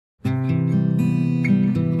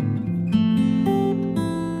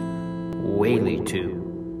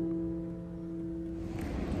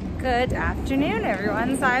Good afternoon,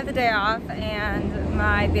 everyone. So I have the day off and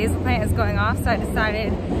my basil plant is going off, so I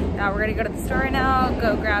decided that we're gonna go to the store right now,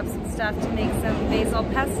 go grab some stuff to make some basil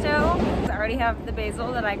pesto. I already have the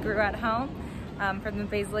basil that I grew at home from the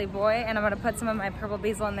Basily boy, and I'm gonna put some of my purple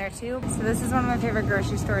basil in there too. So this is one of my favorite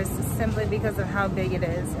grocery stores simply because of how big it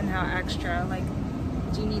is and how extra. Like,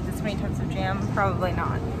 do you need this many types of jam? Probably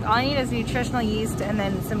not. All I need is nutritional yeast and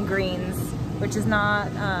then some greens, which is not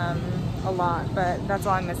a lot, but that's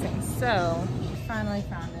all I'm missing. So, finally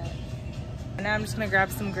found it. And now I'm just gonna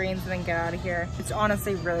grab some greens and then get out of here. It's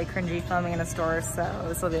honestly really cringy filming in a store, so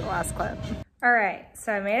this will be the last clip. All right,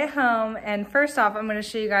 so I made it home, and first off, I'm gonna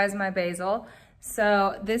show you guys my basil.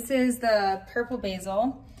 So this is the purple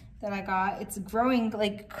basil that I got. It's growing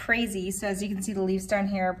like crazy. So as you can see, the leaves down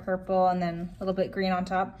here are purple and then a little bit green on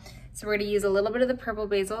top. So we're gonna use a little bit of the purple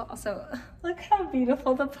basil. Also, look how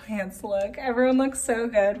beautiful the plants look. Everyone looks so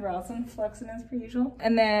good. Roslyn flexing as per usual.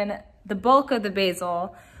 And then the bulk of the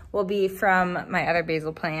basil will be from my other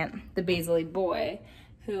basil plant, the Basily boy,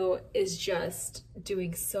 who is just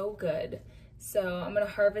doing so good. So I'm gonna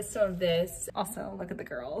harvest some of this. Also, look at the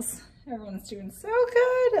girls. Everyone's doing so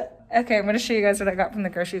good. Okay, I'm gonna show you guys what I got from the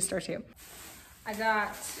grocery store too. I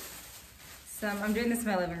got I'm doing this in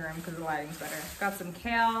my living room because the lighting's better. Got some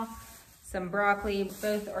kale, some broccoli,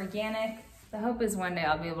 both organic. The hope is one day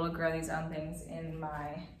I'll be able to grow these own things in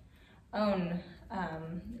my own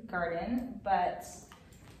garden, but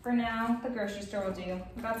for now, the grocery store will do.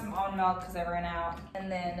 I got some almond milk because I ran out,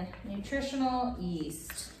 and then nutritional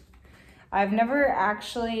yeast. I've never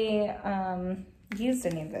actually used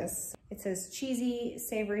any of this. It says cheesy,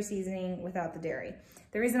 savory seasoning without the dairy.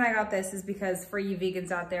 The reason I got this is because for you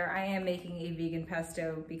vegans out there, I am making a vegan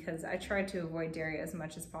pesto because I try to avoid dairy as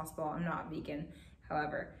much as possible. I'm not vegan,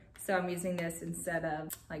 however. So I'm using this instead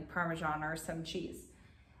of like Parmesan or some cheese.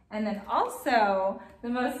 And then also, the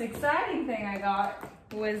most exciting thing I got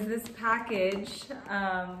was this package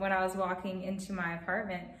when I was walking into my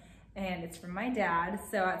apartment, and it's from my dad.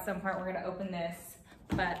 So at some point we're gonna open this,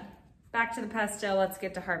 but back to the pesto, let's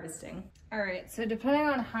get to harvesting. All right, so depending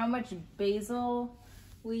on how much basil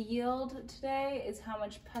we yield today is how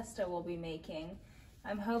much pesto we'll be making.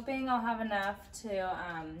 I'm hoping I'll have enough to,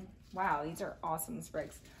 wow, these are awesome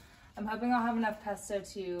sprigs. I'm hoping I'll have enough pesto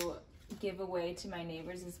to give away to my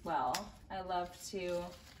neighbors as well. I love to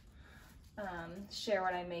share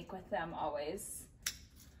what I make with them always.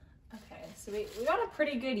 Okay, so we got a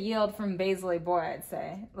pretty good yield from Basily boy, I'd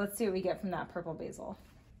say. Let's see what we get from that purple basil.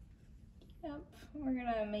 Yep, we're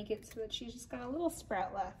gonna make it so that she's just got a little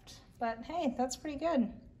sprout left. But hey, that's pretty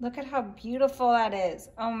good. Look at how beautiful that is.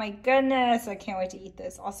 Oh my goodness, I can't wait to eat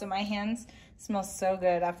this. Also, my hands smell so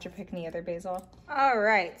good after picking the other basil. All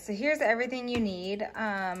right, so here's everything you need.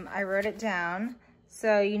 I wrote it down.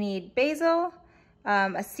 So you need basil,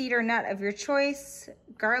 a cedar nut of your choice,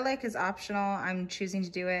 garlic is optional, I'm choosing to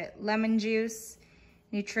do it, lemon juice,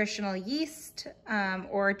 nutritional yeast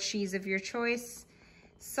or cheese of your choice,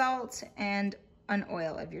 salt, and an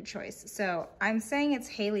oil of your choice. So I'm saying it's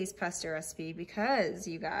Haley's pesto recipe because,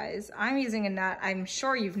 you guys, I'm using a nut I'm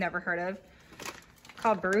sure you've never heard of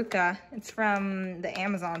called Baruca. It's from the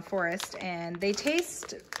Amazon forest, and they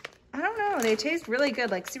taste, I don't know, they taste really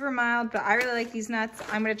good, like super mild, but I really like these nuts.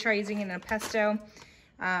 I'm gonna try using it in a pesto.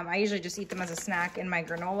 I usually just eat them as a snack in my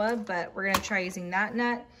granola, but we're gonna try using that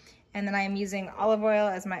nut. And then I'm using olive oil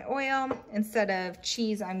as my oil. Instead of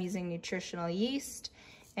cheese, I'm using nutritional yeast.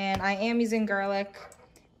 And I am using garlic,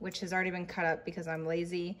 which has already been cut up because I'm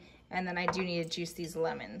lazy. And then I do need to juice these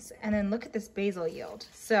lemons. And then look at this basil yield.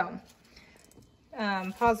 So,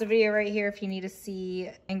 pause the video right here if you need to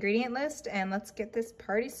see ingredient list, and let's get this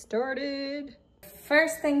party started.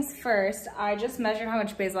 First things first, I just measured how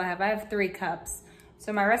much basil I have. I have 3 cups.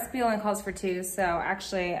 So my recipe only calls for 2, so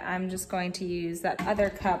actually I'm just going to use that other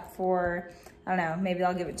cup for, I don't know, maybe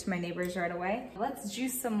I'll give it to my neighbors right away. Let's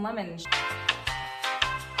juice some lemons.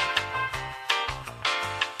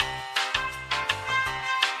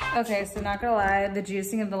 Okay, so not gonna lie, the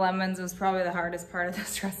juicing of the lemons was probably the hardest part of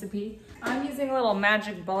this recipe. I'm using a little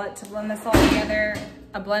magic bullet to blend this all together.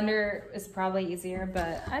 A blender is probably easier,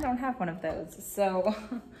 but I don't have one of those, so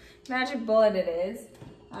magic bullet it is.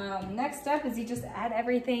 Next up is you just add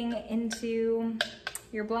everything into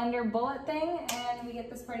your blender bullet thing, and we get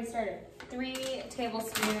this party started. 3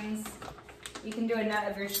 tablespoons. You can do a nut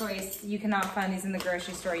of your choice. You cannot find these in the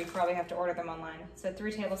grocery store. You probably have to order them online. So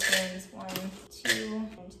 3 tablespoons, 1, 2,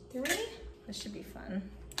 and 3. This should be fun.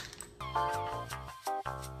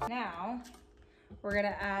 Now, we're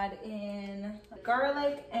gonna add in the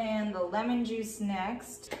garlic and the lemon juice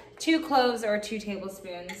next. 2 cloves or 2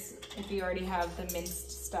 tablespoons if you already have the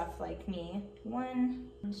minced stuff like me. 1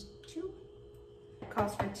 and 2.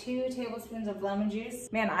 Calls for 2 tablespoons of lemon juice.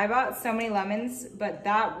 Man, I bought so many lemons, but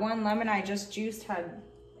that 1 lemon I just juiced had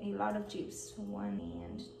a lot of juice. 1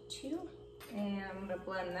 and 2. And I'm gonna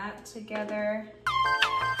blend that together.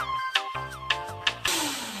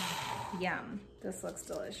 Yum, this looks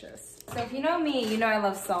delicious. So if you know me, you know I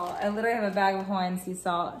love salt. I literally have a bag of Hawaiian sea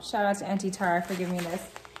salt. Shout out to Auntie Tara for giving me this.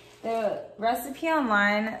 The recipe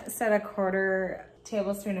online said 1/4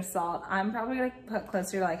 tablespoon of salt. I'm probably gonna put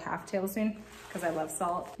closer to like 1/2 tablespoon because I love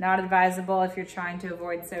salt. Not advisable if you're trying to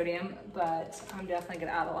avoid sodium, but I'm definitely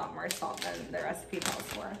gonna add a lot more salt than the recipe calls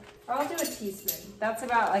for. Or I'll do a teaspoon. That's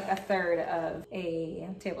about like 1/3 of a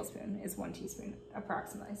tablespoon is 1 teaspoon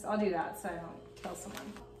approximately. So I'll do that so I don't kill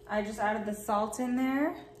someone. I just added the salt in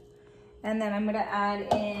there, and then I'm gonna add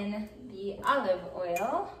in the olive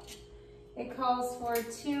oil. It calls for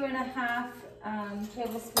 2.5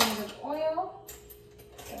 tablespoons of oil.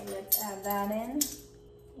 So let's add that in.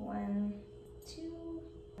 1,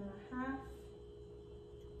 2.5.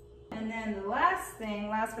 And then the last thing,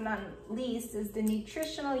 last but not least, is the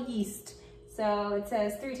nutritional yeast. So it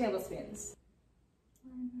says 3 tablespoons.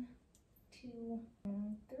 1, 2,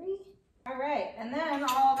 and 3. All right, and then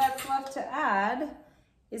all that's left to add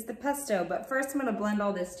is the pesto. But first I'm gonna blend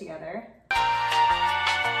all this together.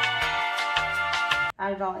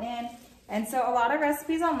 Add it all in. And so a lot of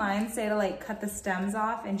recipes online say to like cut the stems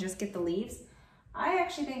off and just get the leaves. I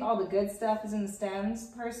actually think all the good stuff is in the stems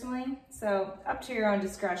personally. So up to your own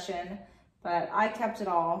discretion, but I kept it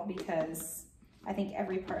all because I think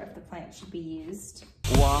every part of the plant should be used.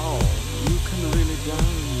 Wow, you can really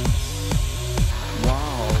dance.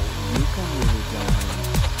 Wow, you can really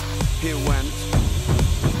dance. He went.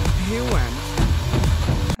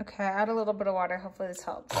 Okay, add a little bit of water. Hopefully this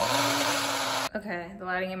helps. Okay, the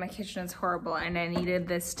lighting in my kitchen is horrible and I needed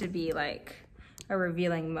this to be like a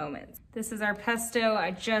revealing moment. This is our pesto.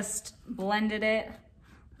 I just blended it.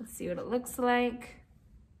 Let's see what it looks like.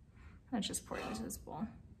 I just poured it into this bowl.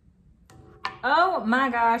 Oh my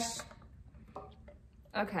gosh.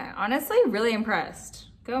 Okay, honestly, really impressed.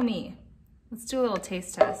 Go me. Let's do a little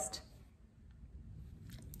taste test.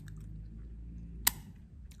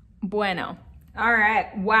 Bueno. All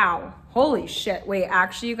right, wow. Holy shit. Wait,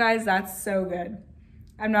 actually, you guys, that's so good.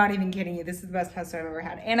 I'm not even kidding you. This is the best pesto I've ever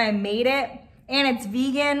had. And I made it, and it's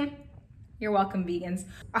vegan. You're welcome, vegans.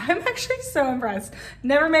 I'm actually so impressed.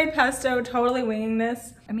 Never made pesto, totally winging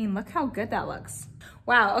this. I mean, look how good that looks.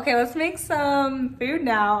 Wow, okay, let's make some food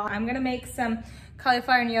now. I'm gonna make some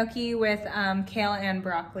cauliflower gnocchi with kale and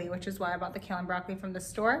broccoli, which is why I bought the kale and broccoli from the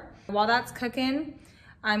store. While that's cooking,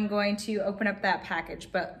 I'm going to open up that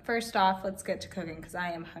package, but first off, let's get to cooking because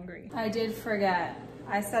I am hungry. I did forget.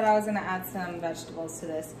 I said I was gonna add some vegetables to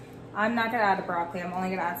this. I'm not gonna add a broccoli, I'm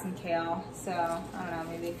only gonna add some kale. So, I don't know,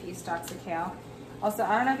 maybe a few stalks of kale. Also,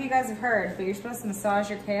 I don't know if you guys have heard, but you're supposed to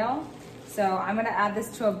massage your kale. So I'm gonna add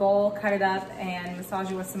this to a bowl, cut it up, and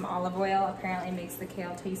massage it with some olive oil. Apparently it makes the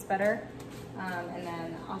kale taste better. And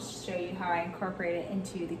then I'll show you how I incorporate it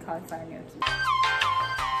into the cauliflower gnocchi.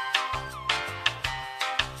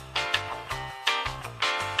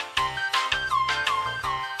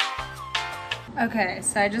 Okay,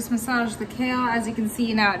 so I just massaged the kale. As you can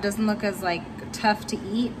see now, it doesn't look as like tough to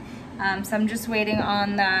eat. So I'm just waiting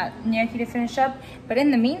on that gnocchi to finish up. But in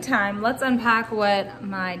the meantime, let's unpack what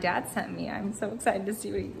my dad sent me. I'm so excited to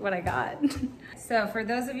see what I got. So for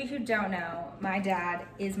those of you who don't know, my dad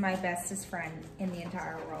is my bestest friend in the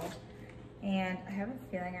entire world. And I have a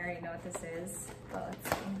feeling I already know what this is. But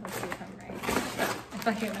let's see if I'm right. If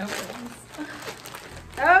I can open this.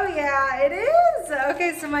 Oh yeah, it is!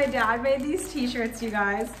 Okay, so my dad made these t-shirts, you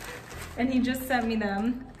guys, and he just sent me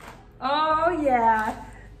them. Oh yeah.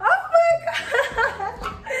 Oh my god!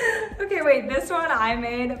 Okay, wait, this one I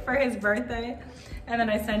made for his birthday, and then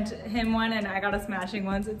I sent him one and I got us matching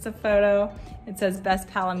ones. It's a photo. It says Best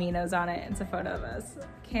Palominos on it. It's a photo of us.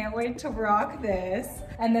 Can't wait to rock this.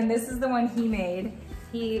 And then this is the one he made.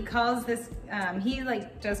 He calls this, he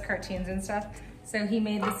like does cartoons and stuff, so he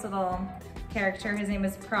made this little character. His name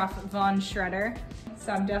is Prof. Von Shredder.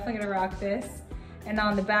 So I'm definitely gonna rock this. And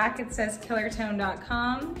on the back it says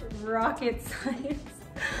killertone.com, rocket science.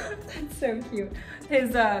 That's so cute.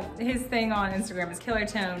 His thing on Instagram is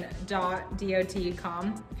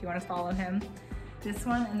killertone.dot.com if you wanna follow him. This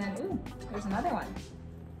one, and then, ooh, there's another one.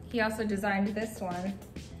 He also designed this one.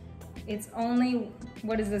 It's only,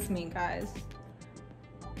 what does this mean, guys?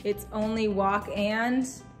 It's only walk and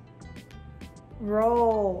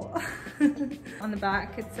roll. On the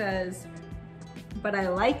back it says, but I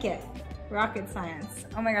like it. Rocket science.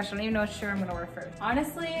 Oh my gosh, I don't even know what shirt I'm gonna wear first.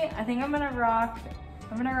 Honestly, I think I'm gonna rock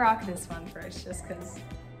this one first, just cause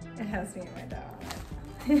it has me in my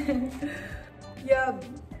dad. Yep.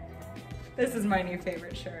 This is my new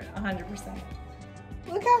favorite shirt, 100%.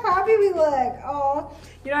 Look how happy we look. Oh,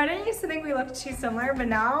 you know, I didn't used to think we looked too similar, but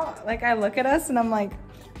now, like, I look at us and I'm like,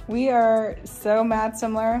 we are so mad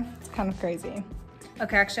similar. It's kind of crazy.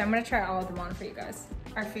 Okay, actually, I'm gonna try all of them on for you guys.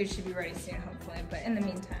 Our food should be ready soon, hopefully, but in the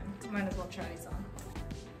meantime, might as well try these on.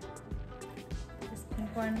 This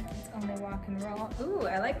pink one, it's only rock and roll. Ooh,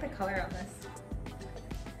 I like the color on this.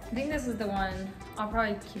 I think this is the one, I'll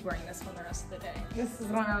probably keep wearing this one the rest of the day. This is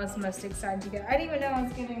the one I was most excited to get. I didn't even know I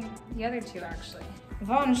was getting the other two, actually.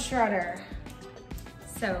 Von Shredder,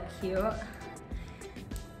 so cute.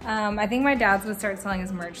 I think my dad's gonna start selling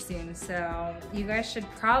his merch soon, so you guys should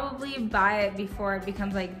probably buy it before it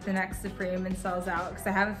becomes like the next Supreme and sells out, because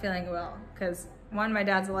I have a feeling it will, because one, my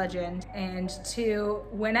dad's a legend, and two,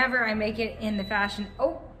 whenever I make it in the fashion,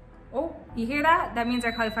 oh, you hear that? That means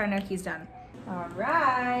our cauliflower gnocchi's done. All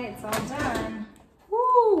right, it's all done.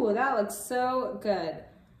 Woo, that looks so good.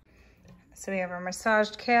 So we have our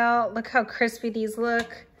massaged kale. Look how crispy these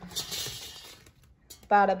look.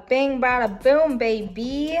 Bada bing, bada boom,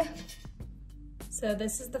 baby. So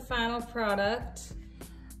this is the final product.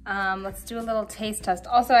 Let's do a little taste test.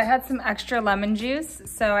 Also, I had some extra lemon juice,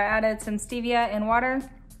 so I added some stevia in water.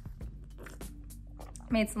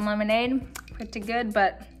 Made some lemonade, pretty good,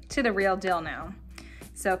 but to the real deal now.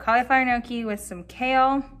 So cauliflower gnocchi with some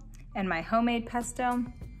kale and my homemade pesto.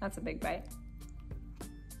 That's a big bite.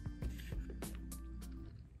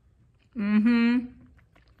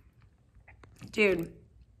 Dude,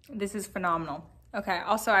 this is phenomenal. Okay,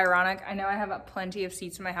 also ironic, I know I have plenty of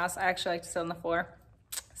seats in my house. I actually like to sit on the floor.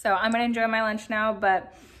 So I'm gonna enjoy my lunch now,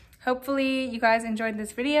 but hopefully you guys enjoyed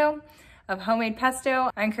this video of homemade pesto.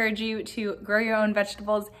 I encourage you to grow your own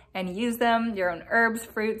vegetables and use them, your own herbs,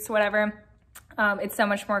 fruits, whatever. It's so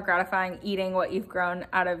much more gratifying eating what you've grown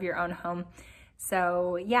out of your own home.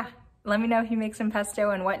 So yeah, let me know if you make some pesto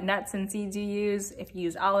and what nuts and seeds you use, if you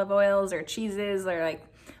use olive oils or cheeses or like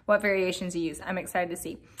what variations you use. I'm excited to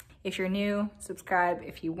see. If you're new, subscribe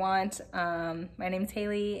if you want. My name's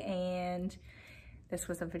Haley and this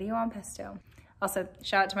was a video on pesto. Also,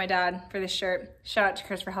 shout out to my dad for this shirt. Shout out to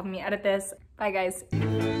Chris for helping me edit this. Bye guys.